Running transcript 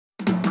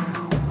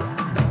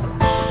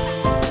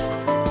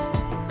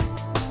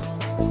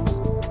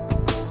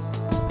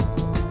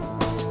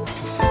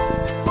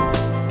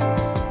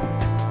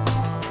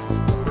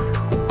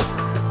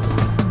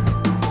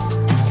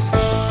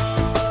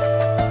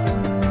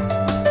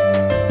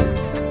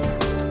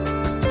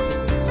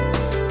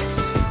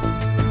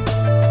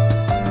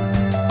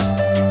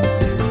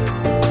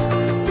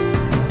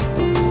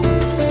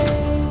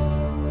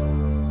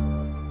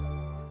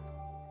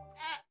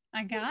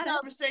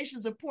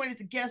questions are pointed,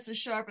 the guests are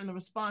sharp, and the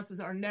responses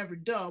are never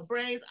dull.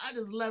 Brains, I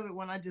just love it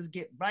when I just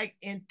get right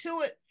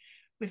into it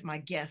with my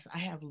guests. I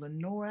have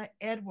Lenora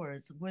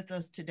Edwards with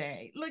us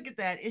today. Look at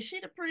that. Is she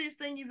the prettiest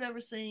thing you've ever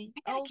seen?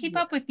 I gotta Oh, keep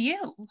yeah, up with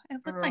you. It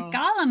looks like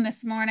girl. Gollum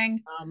this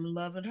morning. I'm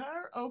loving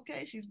her.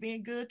 Okay, she's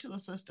being good to her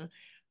sister.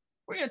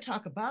 We're going to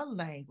talk about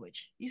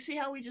language. You see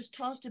how we just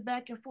tossed it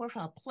back and forth,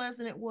 how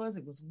pleasant it was.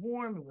 It was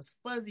warm, it was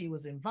fuzzy, it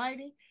was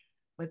inviting.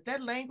 But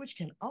that language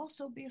can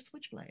also be a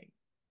switchblade,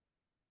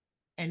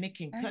 and it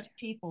can Very cut true.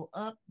 people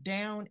up,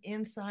 down,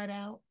 inside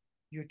out,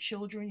 your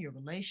children, your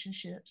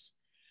relationships.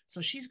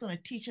 So she's going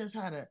to teach us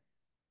how to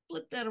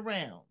flip that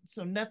around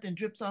so nothing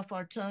drips off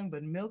our tongue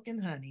but milk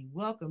and honey.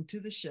 Welcome to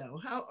the show.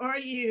 How are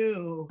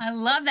you? I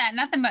love that.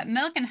 Nothing but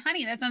milk and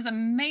honey. That sounds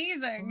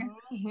amazing.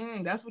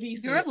 That's what he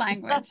Your said.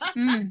 language.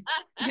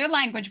 Your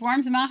language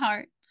warms my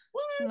heart.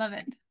 What? Love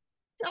it.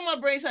 Tell my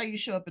brains how you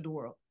show up in the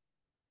world.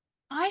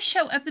 I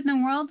show up in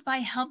the world by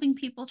helping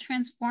people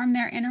transform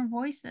their inner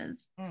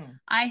voices. Mm.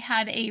 I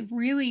had a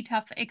really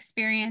tough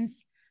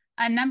experience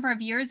a number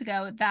of years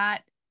ago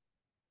that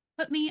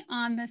put me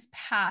on this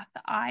path.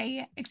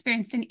 I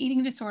experienced an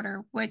eating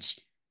disorder, which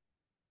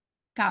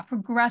got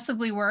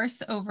progressively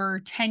worse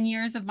over 10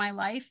 years of my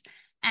life.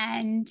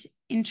 And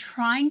in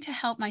trying to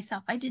help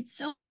myself, I did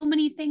so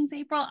many things,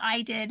 April.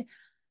 I did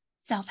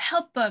self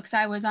help books,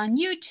 I was on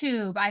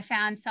YouTube, I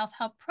found self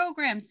help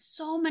programs,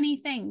 so many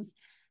things.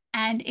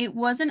 And it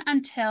wasn't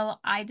until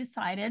I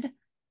decided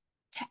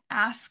to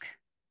ask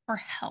for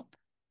help.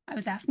 I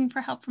was asking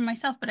for help from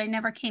myself, but I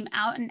never came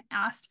out and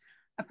asked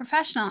a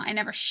professional. I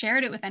never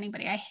shared it with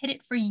anybody. I hid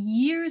it for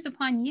years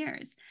upon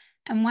years.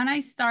 And when I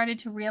started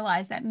to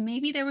realize that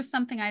maybe there was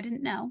something I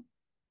didn't know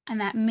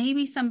and that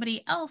maybe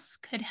somebody else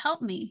could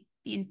help me,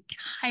 the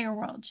entire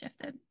world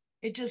shifted.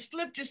 It just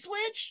flipped your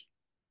switch.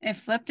 It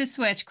flipped a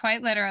switch,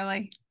 quite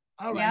literally.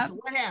 All right. Yep. So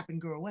what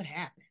happened, girl? What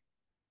happened?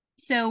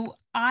 So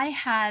I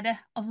had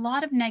a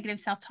lot of negative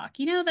self-talk.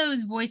 You know,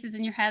 those voices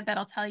in your head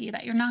that'll tell you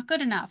that you're not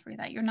good enough or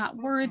that you're not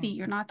worthy, Mm-mm.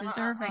 you're not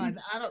deserving.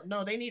 I don't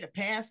know. They need a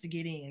pass to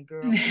get in,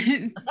 girl.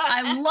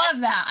 I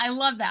love that. I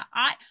love that.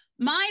 I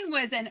Mine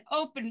was an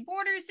open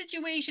border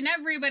situation.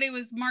 Everybody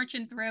was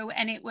marching through,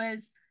 and it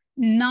was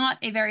not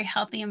a very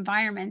healthy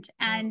environment.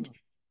 And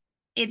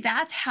Mm.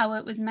 that's how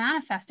it was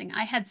manifesting.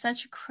 I had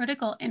such a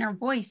critical inner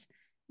voice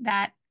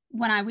that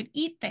when I would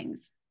eat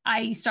things,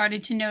 I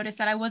started to notice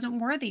that I wasn't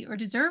worthy or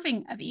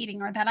deserving of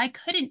eating or that I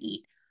couldn't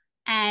eat.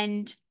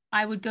 And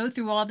I would go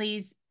through all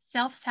these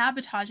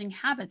self-sabotaging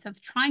habits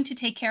of trying to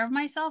take care of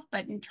myself,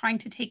 but in trying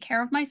to take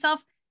care of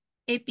myself,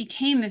 it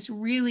became this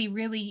really,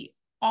 really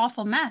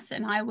awful mess.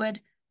 And I would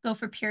go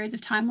for periods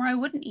of time where I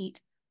wouldn't eat,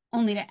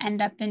 only to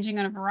end up binging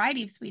on a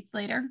variety of sweets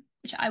later,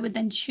 which I would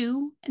then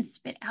chew and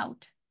spit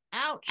out.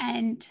 Ouch.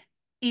 And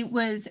it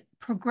was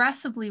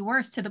progressively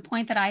worse to the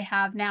point that I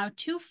have now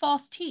two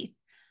false teeth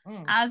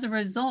Mm. as a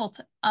result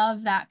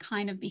of that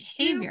kind of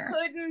behavior.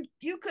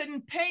 You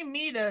couldn't pay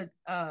me to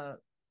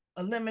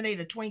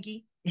eliminate a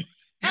Twinkie.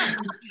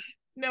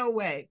 No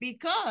way.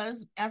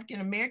 Because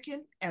African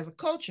American as a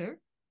culture,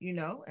 and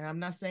I'm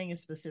not saying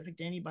it's specific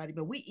to anybody,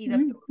 but we eat up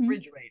the Mhm.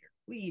 refrigerator.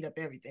 We eat up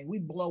everything. We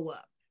blow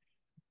up.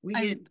 We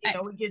I, get,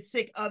 I, we get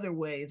sick other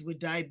ways with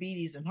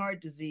diabetes and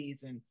heart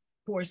disease and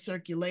poor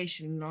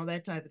circulation and all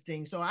that type of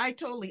thing. So I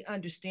totally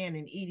understand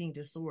an eating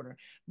disorder.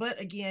 But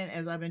again,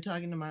 as I've been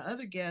talking to my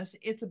other guests,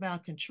 it's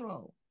about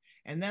control.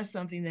 And that's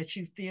something that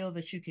you feel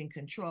that you can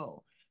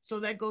control. So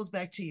that goes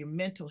back to your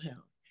mental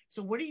health.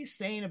 So what are you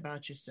saying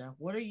about yourself?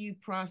 What are you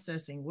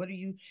processing? What are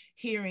you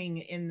hearing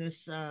in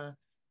this uh,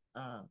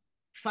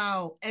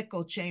 foul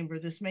echo chamber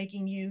that's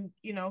making you,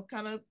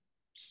 kind of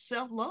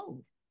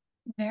self-loathe?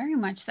 Very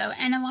much so.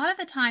 And a lot of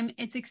the time,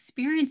 it's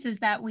experiences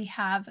that we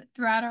have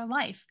throughout our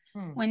life.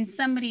 Hmm. When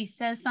somebody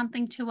says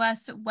something to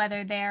us,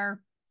 whether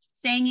they're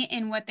saying it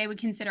in what they would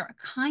consider a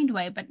kind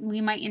way, but we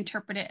might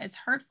interpret it as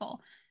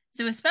hurtful.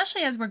 So,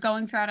 especially as we're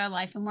going throughout our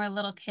life and we're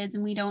little kids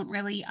and we don't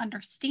really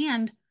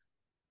understand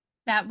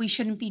that we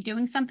shouldn't be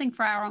doing something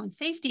for our own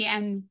safety,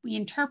 and we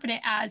interpret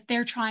it as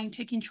they're trying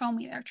to control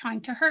me, they're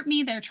trying to hurt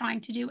me, they're trying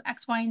to do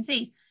X, Y, and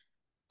Z.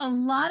 A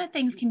lot of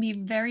things can be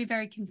very,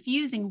 very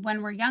confusing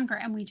when we're younger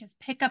and we just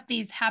pick up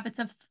these habits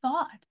of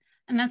thought.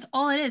 And that's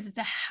all it is. It's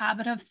a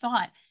habit of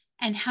thought.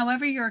 And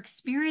however you're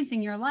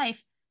experiencing your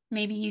life,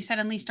 maybe you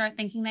suddenly start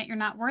thinking that you're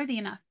not worthy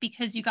enough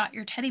because you got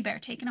your teddy bear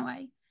taken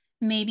away.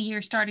 Maybe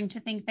you're starting to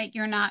think that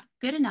you're not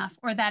good enough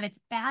or that it's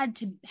bad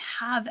to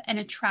have an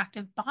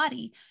attractive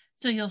body.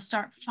 So you'll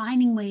start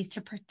finding ways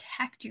to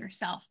protect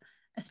yourself,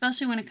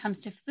 especially when it comes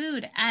to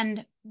food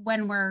and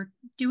when we're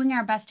doing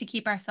our best to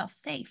keep ourselves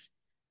safe.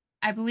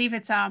 I believe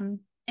it's an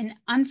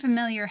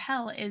unfamiliar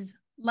hell is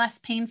less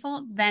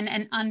painful than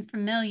an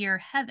unfamiliar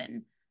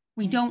heaven.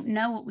 We Hmm. don't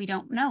know what we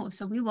don't know.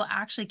 So we will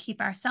actually keep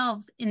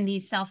ourselves in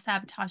these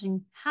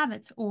self-sabotaging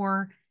habits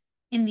or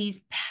in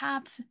these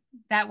paths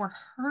that we're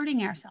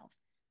hurting ourselves.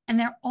 And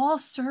they're all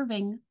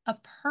serving a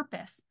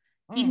purpose.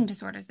 Eating Hmm.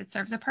 disorders, it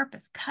serves a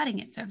purpose. Cutting,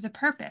 it serves a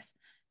purpose.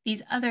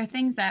 These other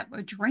things that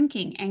we're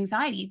drinking,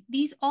 anxiety,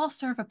 these all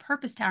serve a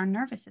purpose to our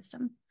nervous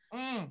system.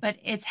 Mm. but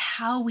it's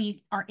how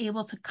we are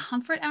able to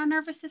comfort our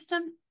nervous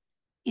system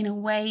in a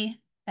way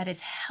that is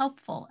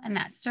helpful and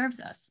that serves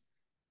us.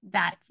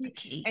 That's the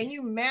key. And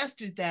you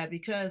mastered that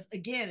because,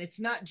 again, it's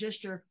not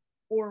just your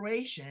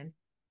oration,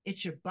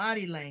 it's your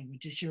body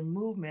language, it's your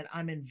movement.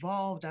 I'm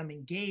involved, I'm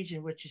engaged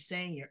in what you're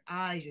saying, your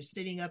eyes, you're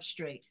sitting up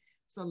straight.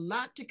 It's a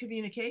lot to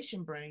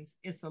communication brings.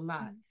 It's a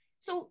lot.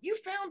 So you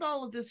found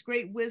all of this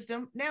great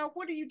wisdom. Now,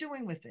 what are you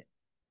doing with it?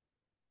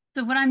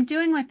 So what I'm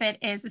doing with it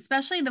is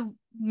especially the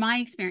my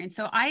experience.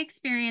 So I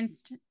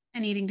experienced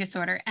an eating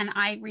disorder and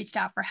I reached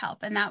out for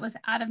help and that was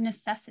out of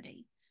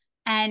necessity.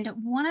 And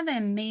one of the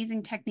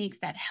amazing techniques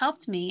that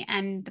helped me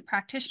and the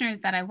practitioners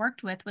that I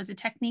worked with was a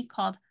technique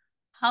called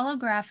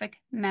holographic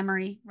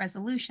memory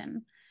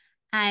resolution.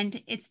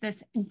 And it's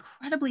this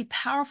incredibly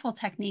powerful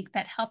technique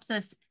that helps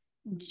us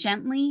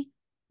gently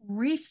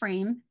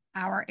reframe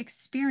our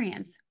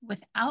experience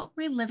without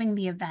reliving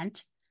the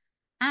event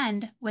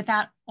and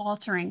without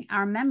altering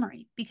our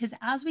memory. Because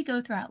as we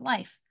go throughout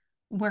life,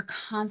 we're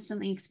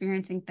constantly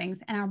experiencing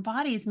things, and our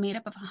body is made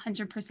up of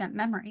 100%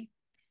 memory.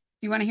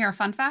 Do you want to hear a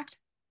fun fact?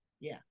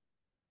 Yeah.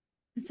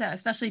 So,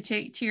 especially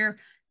to your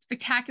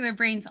spectacular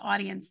brains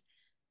audience,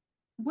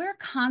 we're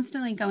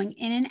constantly going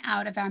in and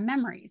out of our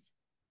memories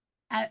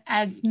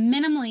as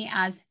minimally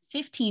as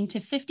 15 to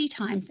 50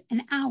 times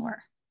an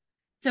hour.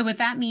 So, what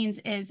that means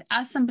is,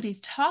 as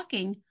somebody's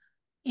talking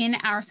in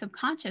our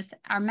subconscious,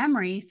 our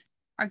memories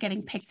are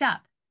getting picked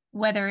up,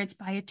 whether it's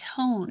by a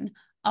tone,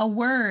 a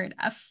word,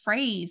 a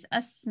phrase,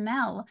 a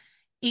smell.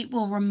 It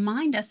will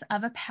remind us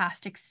of a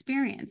past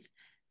experience.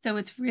 So,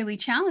 it's really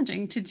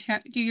challenging to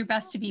do your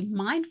best to be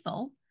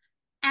mindful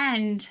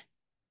and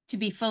to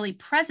be fully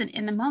present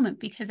in the moment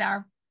because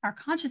our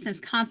consciousness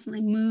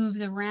constantly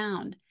moves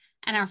around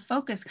and our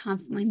focus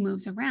constantly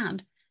moves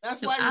around.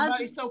 That's So why as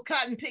everybody's so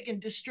cotton picking,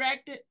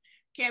 distracted,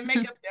 can't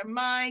make up their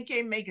mind,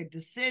 can't make a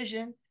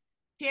decision,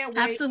 can't weigh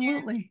in,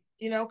 absolutely,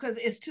 because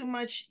it's too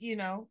much,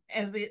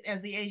 as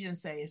the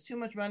Asians say, it's too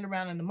much running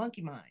around in the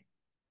monkey mind.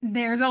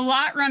 there's a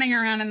lot running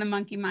around in the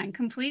monkey mind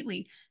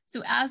completely.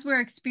 So as we're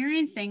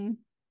experiencing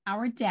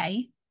our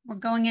day, we're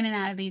going in and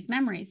out of these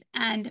memories.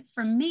 And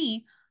for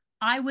me,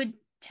 I would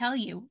tell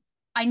you,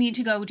 I need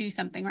to go do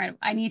something, right?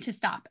 I need to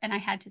stop. And I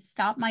had to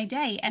stop my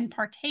day and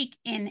partake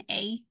in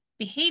a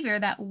behavior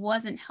that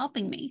wasn't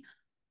helping me.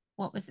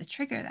 What was the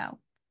trigger though?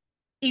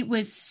 It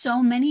was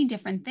so many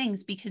different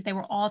things because they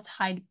were all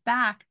tied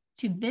back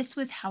to this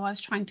was how I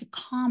was trying to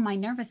calm my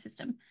nervous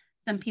system.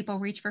 Some people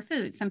reach for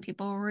food, some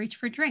people will reach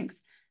for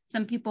drinks,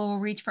 some people will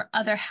reach for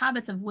other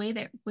habits of ways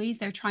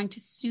they're trying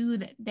to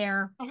soothe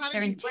their So how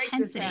their did you break this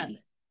intensity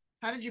habit?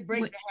 How did you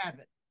break with, the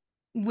habit?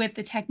 with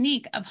the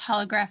technique of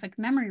holographic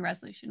memory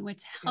resolution,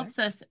 which Okay. helps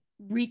us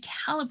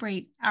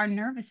recalibrate our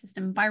nervous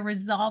system by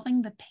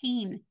resolving the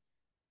pain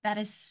that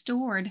is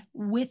stored Okay.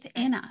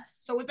 within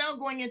us. So without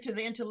going into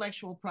the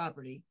intellectual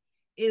property,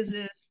 is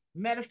this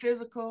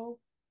metaphysical,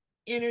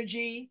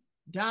 energy,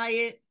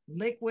 diet,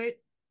 liquid,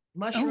 Oh,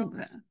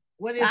 mushrooms?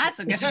 What is that's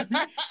a good it?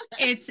 one.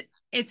 It's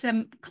it's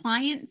a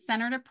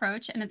client-centered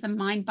approach and it's a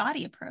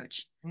mind-body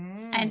approach.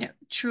 Mm. And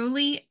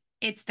truly,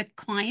 it's the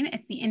client,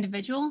 it's the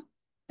individual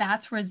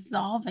that's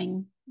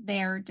resolving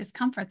their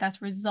discomfort,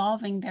 that's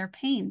resolving their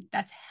pain,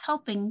 that's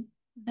helping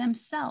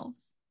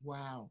themselves.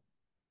 Wow.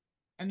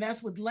 And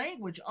that's with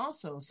language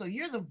also. So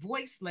you're the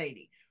voice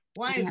lady.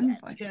 Why I is am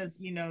that? voice. Because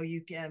you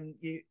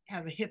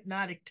have a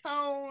hypnotic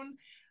tone.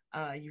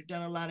 You've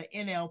done a lot of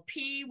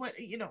NLP.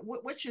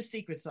 What's your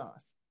secret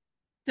sauce?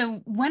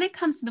 So when it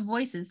comes to the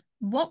voices,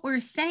 what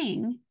we're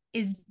saying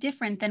is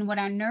different than what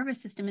our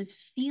nervous system is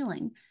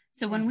feeling.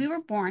 So when we Mm,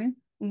 were born,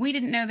 we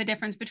didn't know the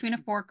difference between a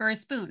fork or a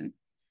spoon.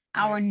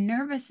 right. Our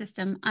nervous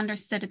system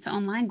understood its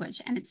own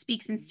language and it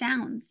speaks in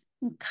sounds,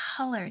 in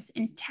colors,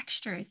 in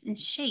textures, in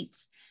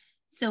shapes.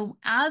 So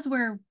as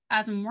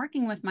I'm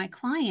working with my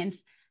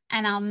clients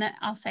and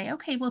I'll say,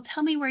 "Okay, well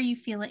tell me where you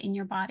feel it in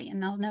your body."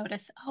 And they'll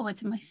notice, "Oh,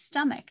 it's in my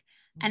stomach."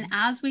 And Mm-hmm.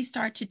 as we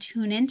start to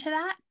tune into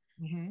that,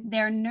 Mm-hmm.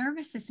 their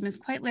nervous system is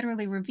quite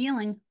literally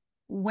revealing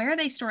where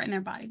they store it in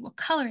their body, what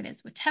color it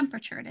is, what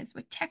temperature it is,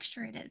 what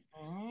texture it is.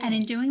 And Oh,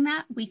 in doing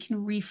that, we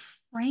can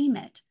reframe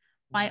it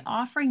by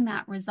wow. offering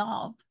that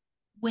resolve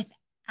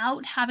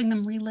without having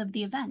them relive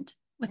the event,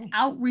 Mm,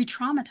 without re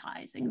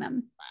traumatizing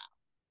them.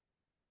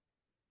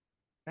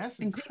 that's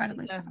some pixie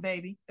Incredibly dust, powerful.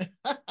 baby.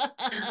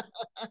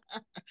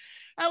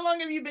 How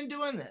long have you been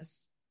doing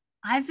this?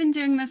 I've been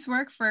doing this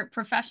work for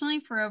professionally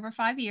for over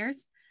 5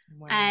 years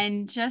Wow.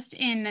 and just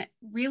in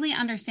really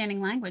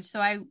understanding language.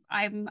 So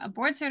I'm a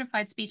board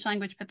certified speech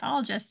language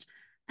pathologist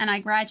and I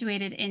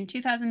graduated in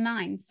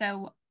 2009.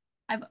 So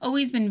I've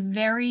always been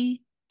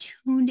very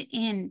tuned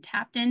in,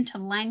 tapped into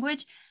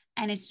language,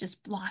 and it's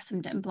just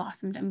blossomed and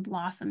blossomed and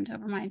blossomed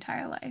over my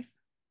entire life.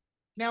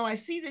 Now I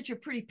see that you're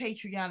pretty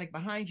patriotic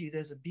behind you.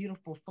 There's a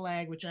beautiful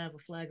flag, which I have a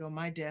flag on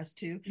my desk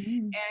too,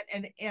 Mm.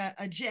 and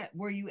a jet.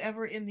 Were you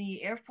ever in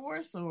the Air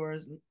Force or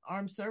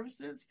armed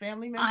services?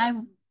 Family member? I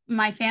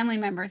My family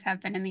members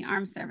have been in the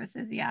armed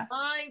services, yes.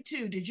 Mine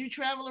too. Did you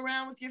travel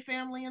around with your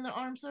family in the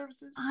armed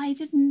services? I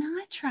did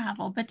not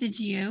travel, but did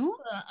you?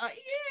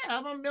 Yeah,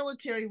 I'm a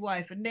military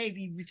wife, a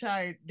Navy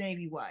retired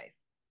Navy wife.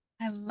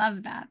 I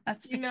love that.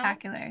 That's You know.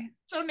 spectacular.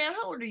 So now,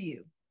 how old are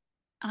you?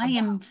 I About.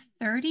 am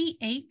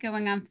 38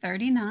 going on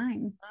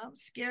 39. I'm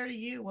scared of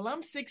you. Well,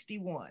 I'm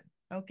 61.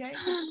 Okay,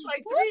 so there's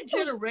like three Woo!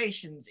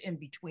 generations in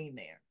between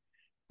there.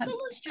 So That's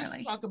let's just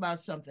early. talk about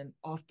something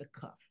off the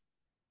cuff.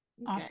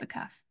 Off Okay, the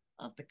cuff.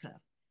 off the cuff.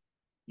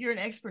 You're an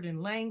expert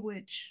in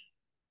language.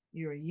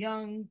 You're a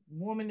young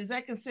woman. Is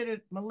that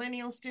considered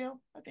millennial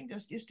still? I think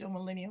that's you're still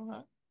millennial,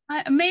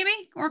 huh? Maybe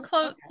or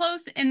close Okay.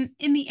 close in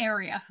the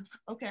area.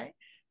 Okay.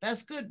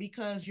 That's good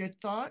because your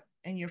thought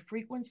and your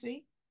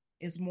frequency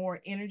is more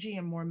energy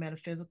and more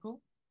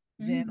metaphysical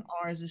than Mm,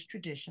 ours is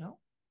traditional.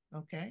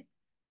 Okay.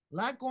 A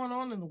lot going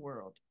on in the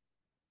world.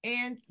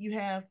 And you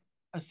have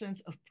a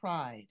sense of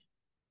pride,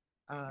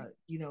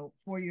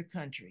 for your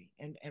country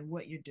and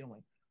what you're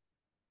doing.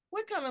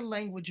 What kind of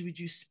language would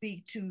you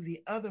speak to the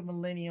other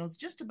millennials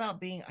just about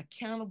being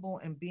accountable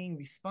and being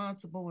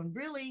responsible and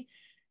really,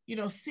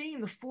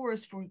 seeing the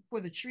forest for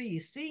the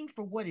trees, seeing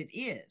for what it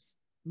is,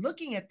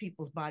 looking at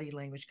people's body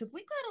language? Because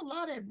we've got a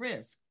lot at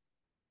risk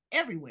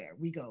everywhere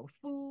we go: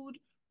 food,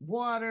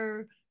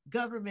 water,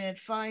 government,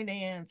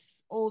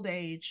 finance, old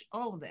age,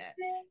 all of that.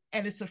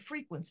 And it's a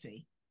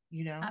frequency,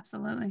 you know?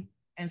 absolutely.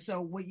 And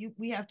so what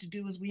we have to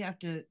do is we have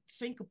to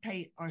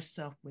syncopate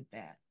ourselves with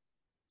that.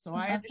 So I I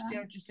love that.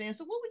 understand what you're saying.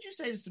 So what would you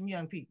say to some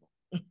young people?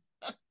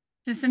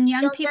 To some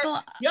young younger, people,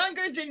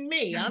 younger than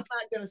me. I'm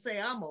not going to say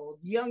I'm old.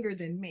 Younger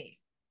than me.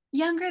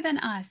 younger than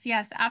us.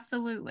 Yes,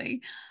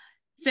 absolutely.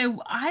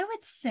 So I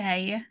would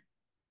say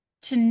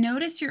to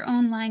notice your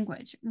own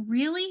language,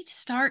 really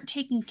start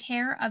taking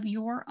care of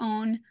your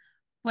own,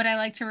 what I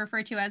like to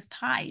refer to as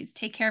pies.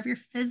 Take care of your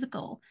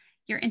physical,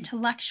 your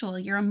intellectual,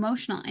 your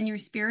emotional, and your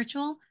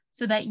spiritual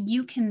so that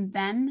you can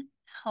then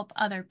help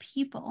other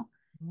people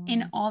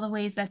in Mm. all the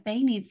ways that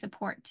they need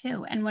support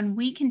too. And when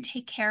we can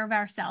take care of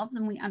ourselves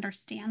and we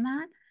understand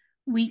that,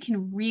 we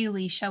can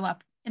really show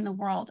up in the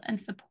world and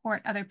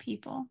support other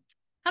people.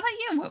 How about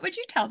you? What would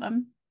you tell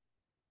them?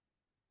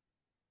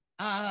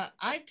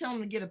 I tell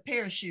them to get a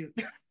parachute.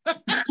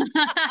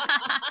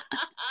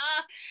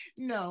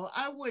 No,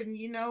 I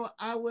wouldn't.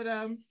 I would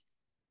kind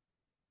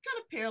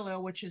of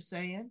parallel what you're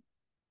saying,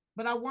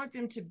 but I want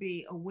them to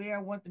be aware.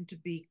 I want them to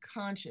be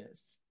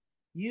conscious.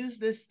 Use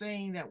this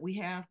thing that we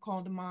have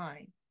called a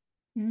mind.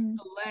 Mm,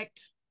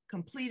 Collect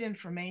complete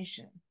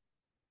information.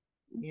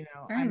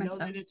 very I much know so.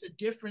 that it's a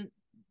different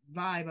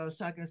vibe. I was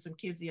talking to some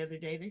kids the other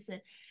day. They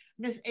said,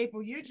 Miss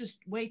April, you're just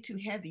way too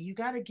heavy. You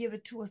got to give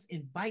it to us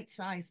in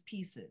bite-sized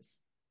pieces.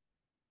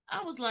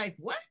 I was like,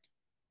 what?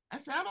 I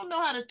said, I don't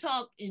know how to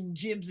talk in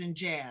jibs and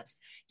jabs.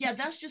 Yeah,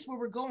 that's just where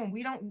we're going.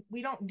 We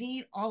don't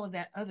need all of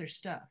that other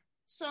stuff.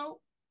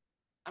 So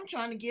I'm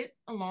trying to get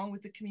along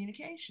with the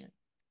communication.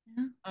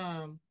 Yeah.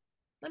 Um,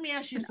 Let me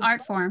ask you An some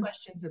art fun form.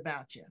 questions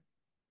about you.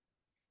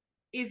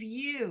 If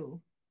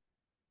you,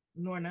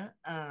 Lorna,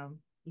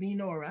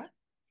 Lenora,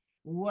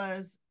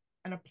 was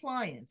an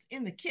appliance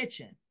in the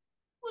kitchen,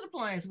 what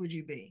appliance would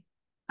you be?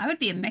 I would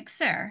be a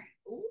mixer.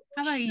 Ooh,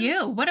 How about shoot.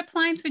 you? What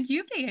appliance would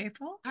you be,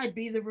 April? I'd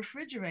be the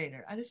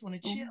refrigerator. I just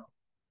want to Oh. chill.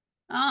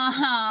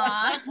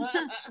 Ah.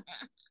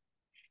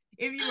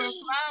 If you were a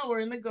flower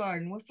in the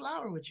garden, what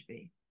flower would you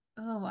be?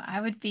 Oh,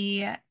 I would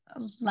be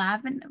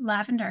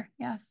lavender.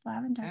 Yes,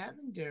 lavender.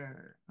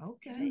 Lavender.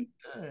 Okay, Mm.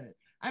 good.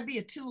 I'd be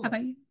a How tulip.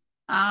 about you?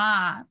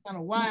 Ah, Kind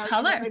of what wild,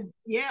 color?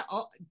 yeah,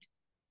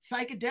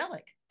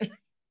 psychedelic.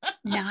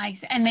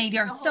 Nice. And I they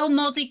get are a so whole.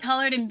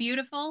 multicolored and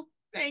beautiful.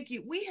 Thank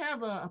you. We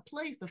have a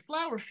place, the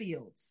flower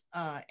fields,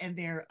 and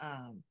they're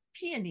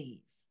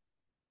peonies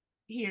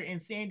here in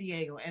San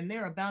Diego, and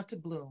they're about to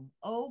bloom.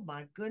 Oh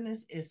my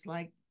goodness, it's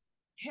like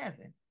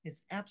heaven.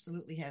 It's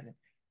absolutely heaven.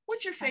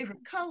 What's your That's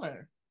favorite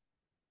color?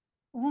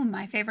 Oh,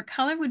 my favorite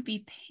color would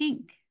be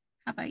pink.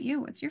 How about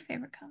you? What's your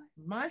favorite color?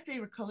 My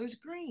favorite color is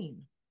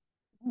green.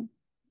 Ooh.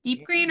 Deep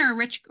Yeah, green or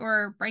rich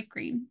or bright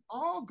green?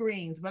 all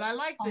greens, but I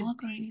like All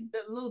green. the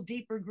little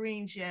deeper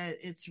greens. Yeah,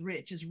 it's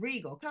rich, it's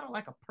regal, kind of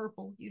like a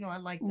purple. I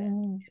like that.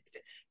 Ooh,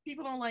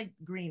 People don't like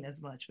green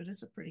as much, but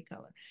it's a pretty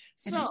color.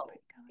 it is a So,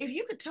 pretty color. if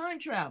you could time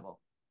travel,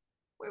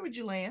 where would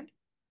you land?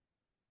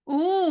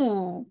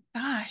 Ooh,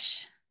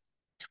 gosh.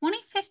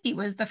 2050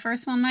 was the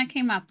first one that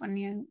came up when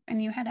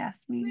you had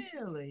asked me,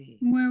 Really?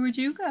 where would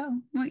you go?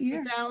 What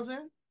year?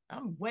 2000?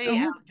 I'm way Oh,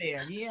 out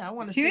there. Yeah, I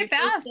want to see if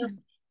this stuff.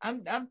 2000.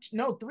 I'm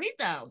no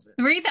 3000.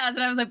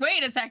 3000. I was like,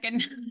 wait a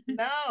second.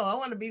 No, I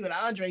want to be with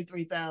Andre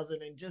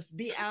 3000 and just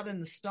be out in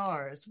the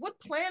stars. What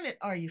planet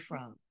are you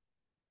from?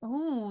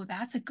 Oh,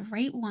 that's a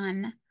great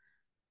one.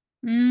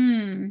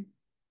 Hmm.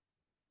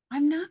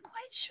 I'm not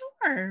quite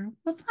sure.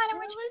 What planet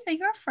would you Really? say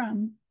you're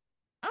from?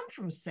 I'm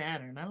from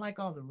Saturn. I like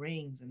all the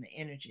rings and the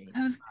energy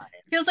I was behind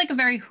it. feels like a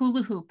very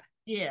hula hoop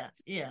Yeah,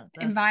 yeah,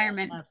 that's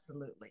environment.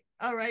 absolutely.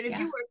 All right, if you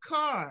Yeah. were a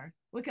car,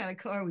 what kind of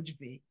car would you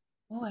be?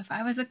 Oh, if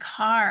I was a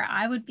car,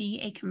 I would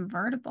be a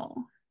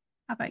convertible.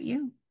 How about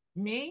you?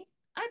 Me?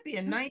 I'd be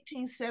a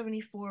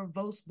 1974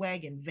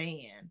 Volkswagen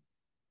van.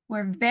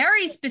 We're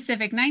very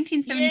specific.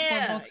 1974 Yeah,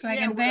 yeah,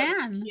 Volkswagen whatever.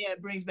 van. Yeah,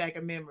 it brings back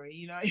a memory.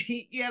 You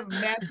have a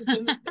mattress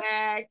in the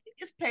back.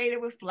 It's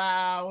painted with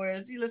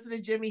flowers. You listen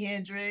to Jimi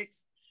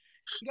Hendrix.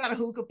 You got a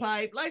hookah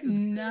pipe. Life is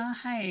good. Nice.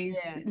 Yeah,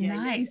 yeah, yeah,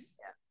 Nice.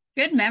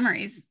 yeah, Good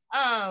memories.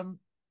 yeah.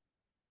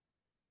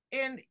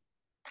 And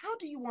how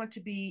do you want to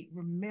be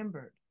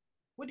remembered?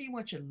 What do you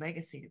want your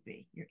legacy to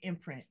be? Your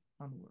imprint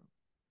on the world?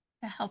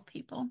 To help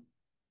people.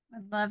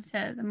 I'd love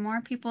to. The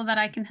more people that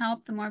I can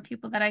help, the more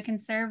people that I can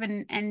serve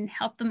and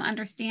help them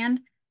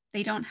understand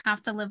they don't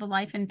have to live a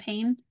life in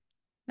pain.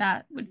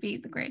 That would be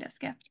the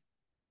greatest gift.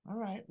 All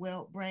right.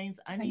 Well,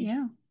 Brains, I But need you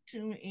you, to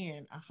tune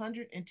in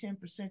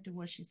 110% to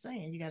what she's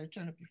saying. You got to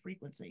turn up your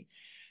frequency.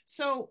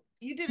 So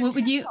you did a TED what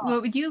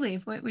talk. would you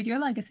leave? What would your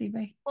legacy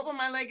be? What would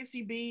my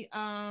legacy be?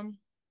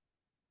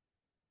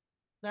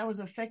 That was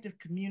an effective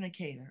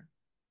communicator.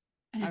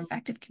 An I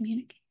effective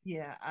communicator.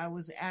 Yeah, I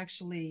was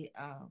actually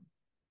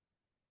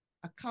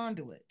a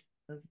conduit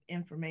of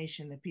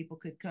information that people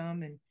could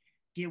come and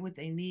get what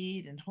they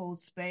need and hold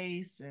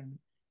space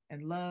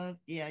and love.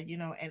 Yeah,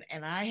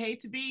 and I hate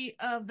to be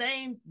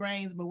vain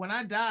brains, but when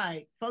I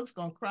die, folks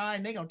gonna cry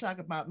and they gonna talk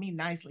about me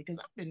nicely because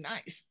I've been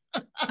nice.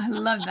 I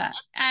love that.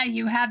 Ah,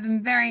 you have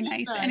been very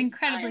nice and Nice. I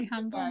incredibly have been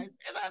humble. nice,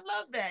 and I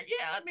love that.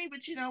 Yeah, I mean,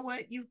 but you know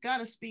what? You've got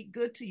to speak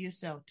good to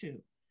yourself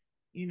too.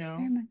 Very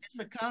much It's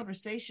so. a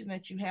conversation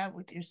that you have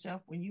with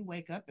yourself when you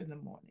wake up in the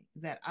morning.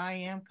 That I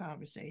am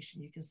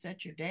conversation. You can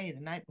set your day the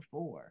night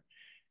before.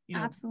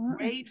 Absolutely.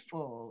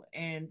 Grateful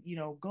and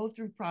go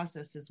through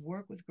processes,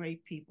 work with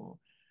great people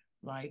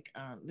like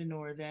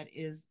Lenora that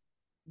is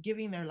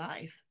giving their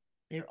life,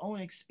 their own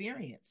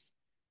experience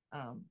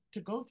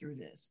to go through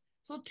this.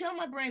 So tell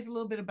my brains a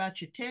little bit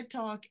about your TED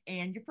Talk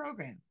and your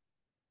program.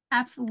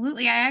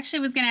 Absolutely. I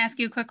actually was going to ask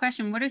you a quick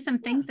question. What are some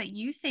Yeah. things that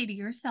you say to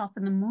yourself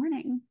in the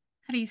morning?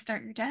 How do you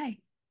start your day?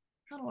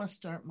 How do I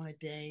start my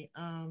day?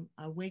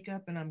 I wake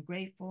up and I'm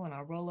grateful and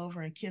I roll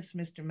over and kiss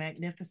Mr.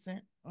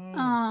 Magnificent.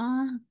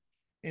 Aw,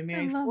 Been I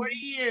married love 40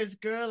 that. years,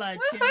 girl. I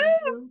tell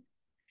Woohoo! you,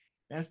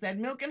 that's that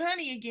milk and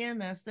honey again.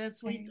 That's that There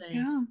sweet you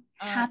thing. go.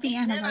 Happy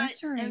And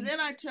anniversary. then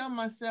I tell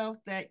myself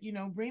that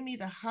bring me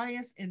the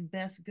highest and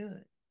best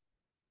good.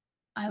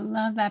 I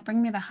love that.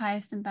 Bring me the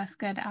highest and best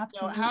good. How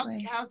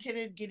Absolutely. how can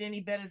it get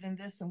any better than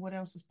this? And what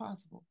else is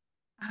possible?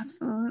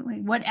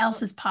 Absolutely. What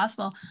else Oh, is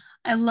possible?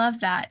 I love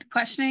that.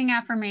 Questioning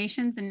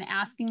affirmations and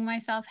asking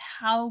myself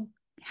how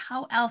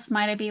else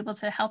might I be able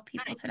to help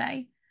people right,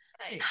 today?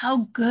 right.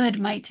 How good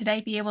might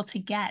today be able to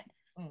get?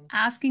 Mm,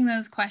 Asking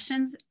those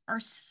questions are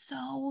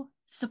so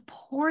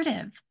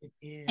supportive.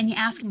 it And you is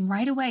ask them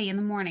right away in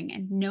the morning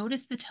and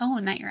notice the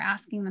tone that you're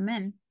asking them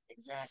in.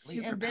 exactly.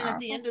 Super And then at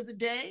the powerful. end of the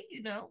day,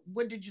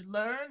 what did you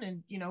learn?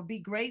 And be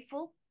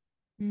grateful.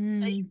 Say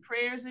your Mm.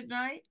 prayers at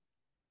night.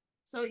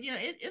 So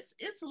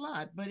it's a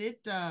lot, but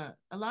it a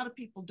lot of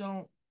people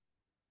don't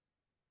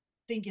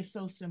think it's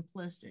so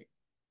simplistic.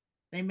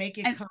 They make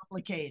it I,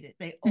 complicated.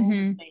 They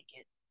mhm. overthink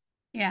it.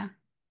 Yeah,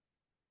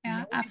 yeah,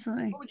 What would you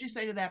absolutely. what would you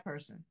say to that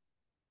person?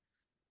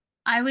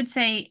 I would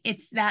say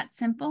it's that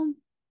simple,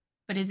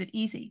 but is it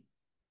easy?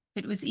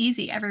 If it was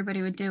easy,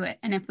 everybody would do it.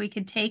 And if we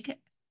could take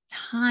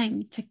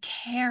time to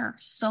care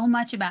so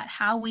much about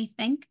how we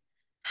think,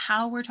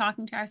 how we're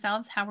talking to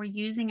ourselves, how we're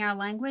using our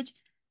language,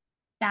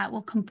 that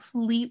will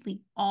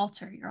completely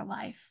alter your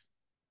life.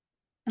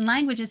 And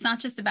language is not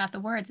just about the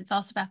words, it's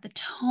also about the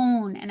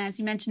tone. And as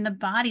you mentioned, the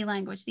body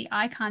language, the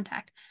eye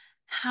contact.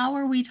 How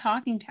are we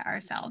talking to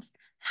ourselves?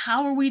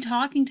 How are we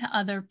talking to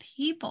other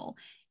people?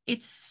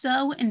 It's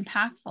so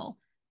impactful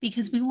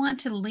because we want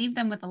to leave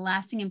them with a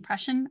lasting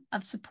impression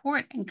of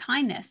support and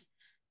kindness.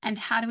 And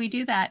how do we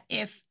do that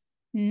if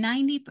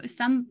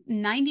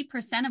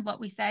 90% of what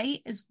we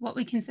say is what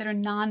we consider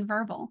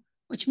nonverbal,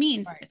 which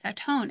means Right. it's our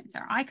tone, it's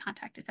our eye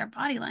contact, it's our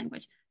body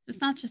language. So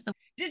it's not just the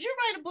Did you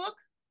write a book?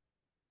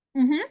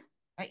 Mhm.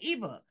 An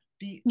ebook?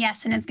 Do you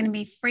Yes, and it's going to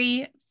be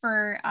free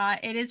for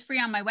it is free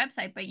on my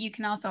website, but you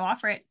can also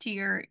offer it to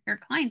your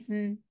clients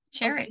and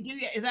share okay,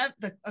 it. is that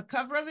a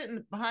cover of it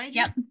and behind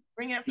you? Yep.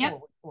 Bring that Yep.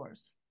 forward for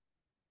us.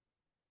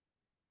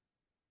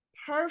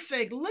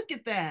 Perfect. Look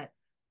at that.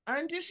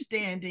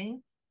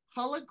 Understanding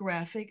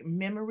holographic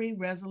memory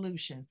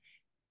resolution.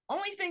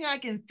 Only thing I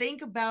can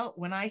think about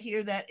when I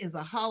hear that is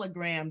a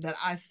hologram that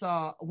I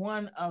saw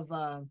one of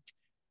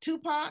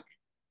Tupac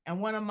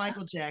and one of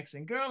Michael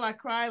Jackson. Girl, I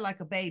cry like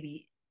a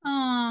baby. What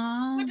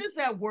Aw, does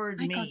that word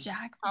Michael mean?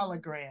 Jackson.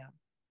 Hologram.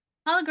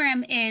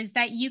 Hologram is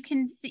that you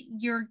can see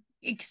you're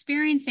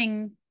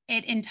experiencing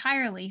it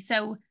entirely.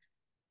 So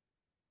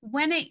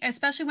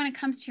especially when it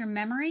comes to your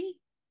memory,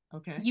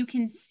 Okay. you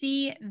can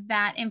see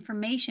that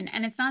information.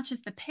 And it's not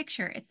just the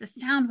picture, it's the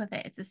sound with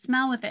it, it's the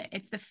smell with it,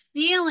 it's the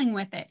feeling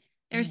with it.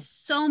 There's Mm,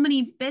 so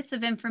many bits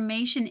of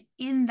information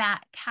in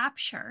that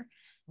capture.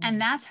 And mm.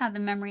 that's how the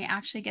memory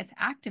actually gets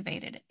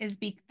activated, is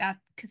that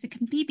because it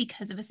can be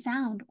because of a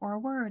sound or a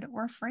word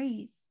or a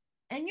phrase.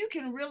 And you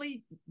can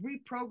really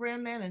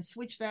reprogram that and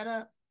switch that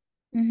up.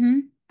 Hmm.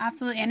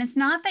 Absolutely. And it's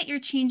not that you're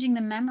changing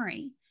the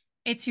memory.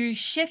 It's you're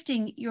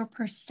shifting your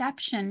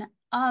perception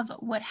of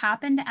what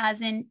happened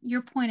as in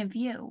your point of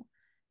view.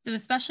 So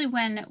especially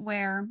when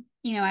where,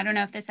 I don't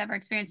know if this ever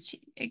experienced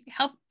it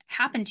help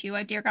happened to you.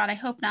 I dear God, I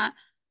hope not.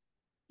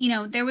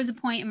 There was a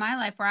point in my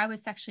life where I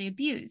was sexually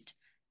abused,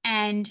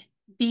 and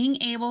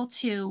being able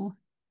to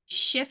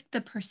shift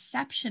the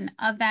perception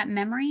of that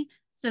memory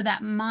so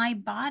that my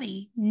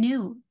body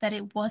knew that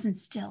it wasn't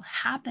still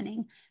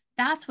happening.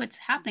 That's what's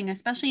happening,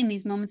 especially in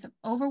these moments of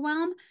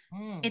overwhelm.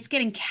 Mm, It's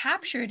getting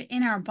captured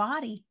in our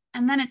body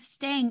and then it's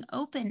staying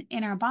open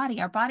in our body.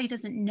 Our body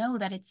doesn't know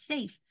that it's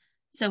safe.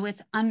 So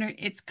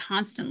it's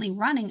constantly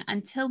running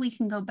until we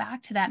can go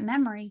back to that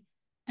memory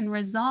and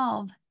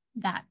resolve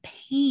that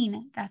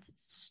pain that's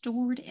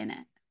stored in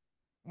it.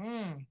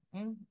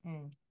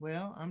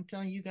 Well, I'm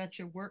telling you, you got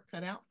your work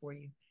cut out for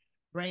you.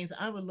 Brains,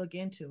 I would look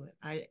into it.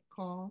 I'd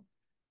call,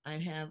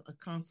 I'd have a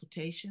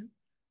consultation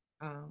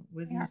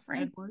with They are Miss free.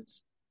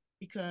 Edwards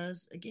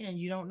because, again,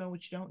 you don't know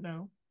what you don't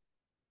know.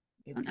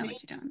 It Don't know what you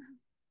seems don't know.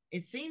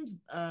 it seems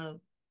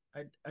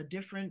a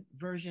different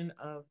version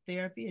of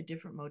therapy, a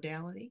different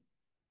modality.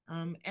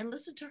 And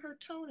listen to her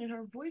tone and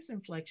her voice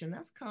inflection.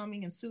 That's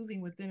calming and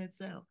soothing within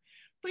itself.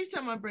 Please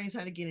tell my brains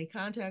how to get in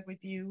contact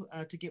with you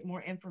to get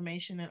more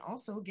information and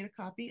also get a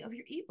copy of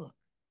your ebook.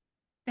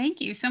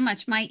 Thank you so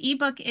much. My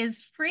ebook is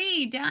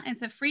free.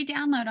 It's a free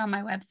download on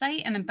my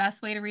website. And the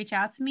best way to reach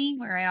out to me,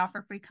 where I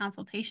offer free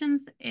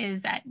consultations,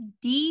 is at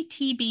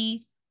DTB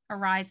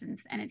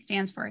Horizons. And it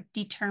stands for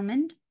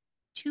Determined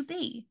to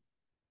Be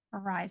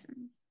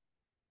Horizons.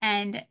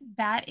 And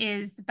that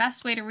is the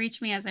best way to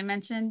reach me, as I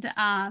mentioned.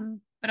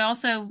 But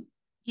also,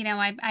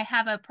 I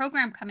have a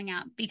program coming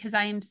out because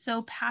I am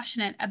so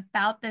passionate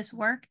about this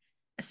work,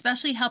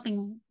 especially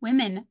helping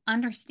women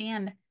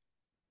understand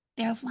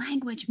their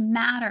language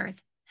matters.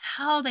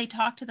 How they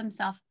talk to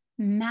themselves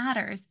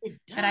matters. It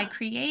That I does.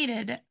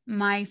 created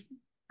my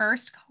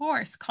first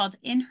course called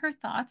In Her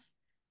Thoughts,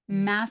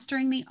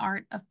 Mastering the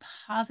Art of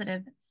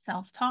Positive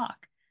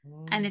Self-Talk.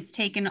 And Mm. it's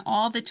taken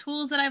all the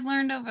tools that I've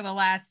learned over the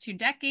last 2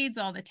 decades,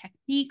 all the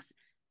techniques,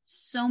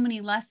 so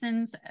many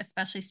lessons,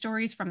 especially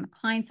stories from the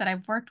clients that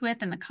I've worked with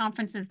and the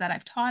conferences that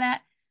I've taught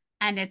at.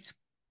 And it's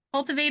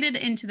cultivated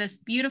into this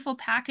beautiful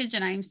package.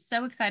 And I'm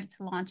so excited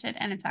to launch it.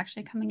 And it's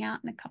actually coming out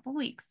in a couple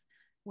weeks. So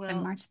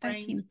Well, March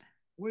brains, 13th.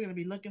 we're going to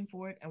be looking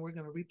for it and we're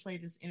going to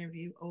replay this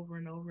interview over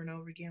and over and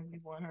over again. We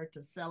want her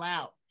to sell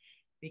out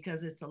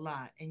because it's a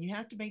lot. And you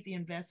have to make the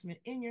investment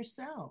in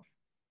yourself.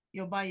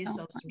 You'll buy So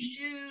yourself some important.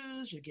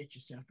 shoes, you'll get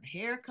yourself a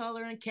hair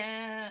color and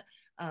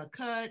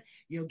cut,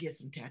 you'll get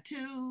some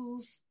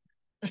tattoos,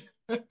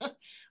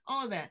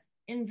 all of that.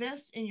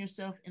 Invest in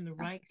yourself in the So,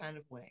 right kind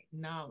of way.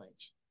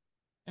 Knowledge.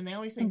 And they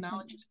always say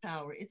knowledge completely. is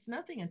power. It's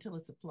nothing until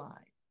it's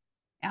applied.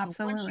 So once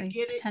you Absolutely.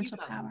 get it, you Potential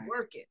got to power.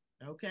 work it.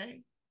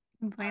 Okay.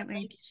 Completely.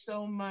 Thank you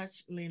so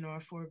much, Lenore,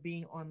 for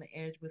being on the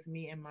edge with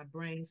me and my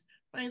brains.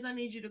 Brains, I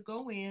need you to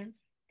go in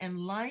and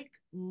like,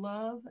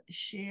 love,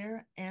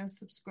 share, and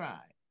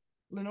subscribe.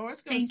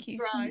 Lenore's going to Thank you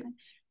so subscribe.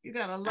 much. You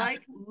got to like,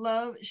 Absolutely.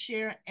 love,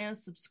 share, and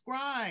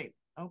subscribe.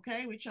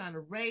 Okay. We're trying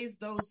to raise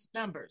those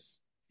numbers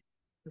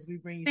because we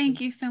bring you some Thank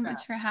good you so stuff.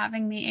 much for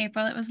having me,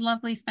 April. It was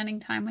lovely spending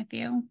time with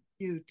you.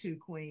 You too,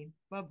 Queen.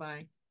 Bye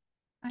bye.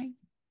 Bye.